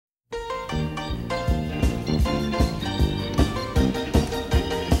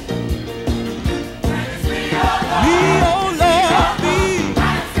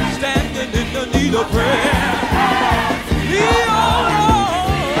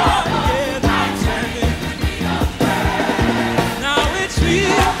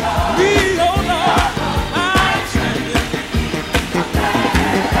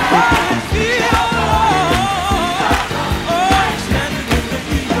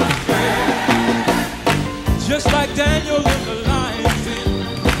Just like Daniel in the lion's den,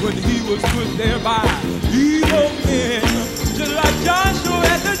 when he was put there by evil men. Just like Joshua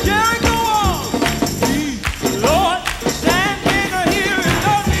at the Jericho wall, he, the Lord, standing here in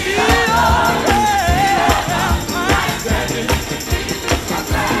the field. I'm standing.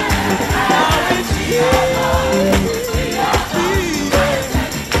 Now it's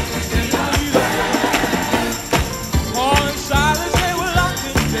Paul and Silas, they were locked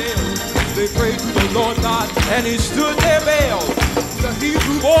in jail. They prayed to the Lord God, and he stood their bail. The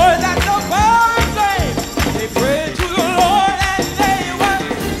Hebrew boys at the bar.